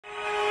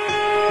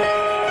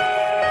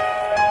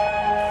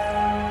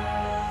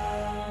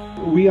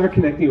We are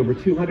connecting over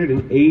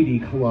 280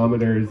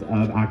 kilometers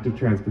of active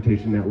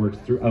transportation networks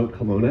throughout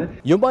Kelowna.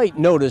 You might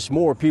notice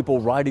more people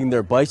riding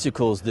their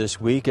bicycles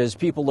this week as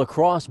people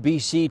across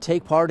BC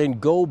take part in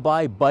Go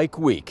By Bike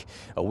Week,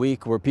 a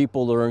week where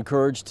people are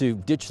encouraged to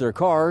ditch their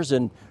cars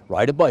and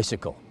ride a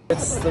bicycle.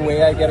 It's the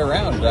way I get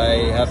around.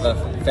 I have a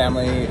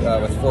family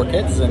with 4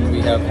 kids and we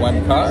have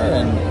 1 car,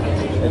 and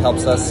it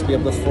helps us be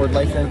able to afford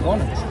life here in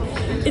Kelowna.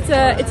 It's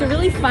a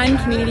really fun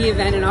community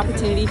event, an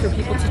opportunity for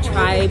people to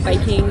try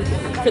biking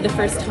for the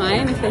first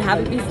time if they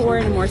haven't before,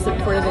 in a more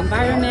supportive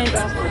environment.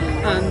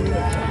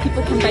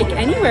 People can bike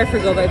anywhere for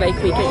Go By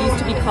Bike Week. It used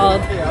to be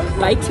called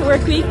Bike to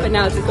Work Week, but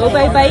now it's Go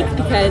By Bike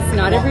because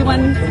not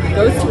everyone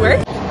goes to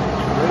work.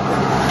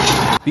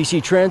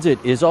 BC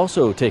Transit is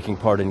also taking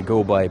part in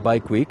Go By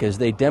Bike Week as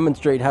they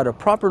demonstrate how to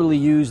properly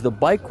use the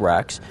bike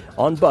racks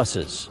on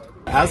buses.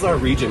 As our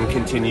region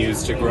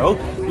continues to grow,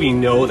 we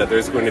know that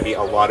there's going to be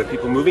a lot of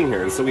people moving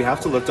here, and so we have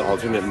to look to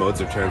alternate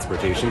modes of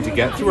transportation to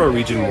get through our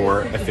region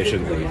more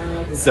efficiently.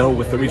 So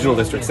with the Regional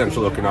District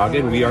Central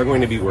Okanagan, we are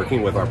going to be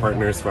working with our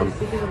partners from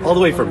all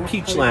the way from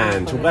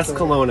Peachland to West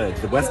Kelowna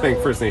to the West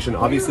Bank First Nation,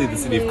 obviously the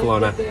City of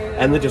Kelowna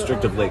and the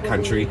District of Lake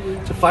Country,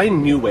 to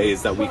find new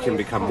ways that we can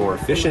become more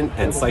efficient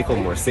and cycle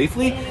more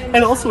safely,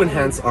 and also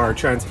enhance our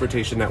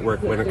transportation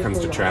network when it comes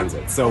to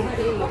transit. So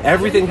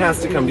everything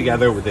has to come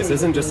together. This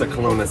isn't just a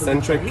Kelowna-centric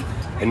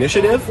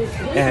initiative,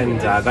 and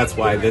that's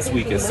why this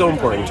week is so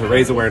important, to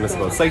raise awareness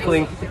about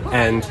cycling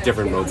and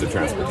different modes of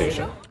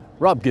transportation.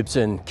 Rob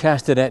Gibson,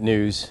 Castanet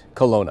News,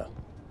 Kelowna.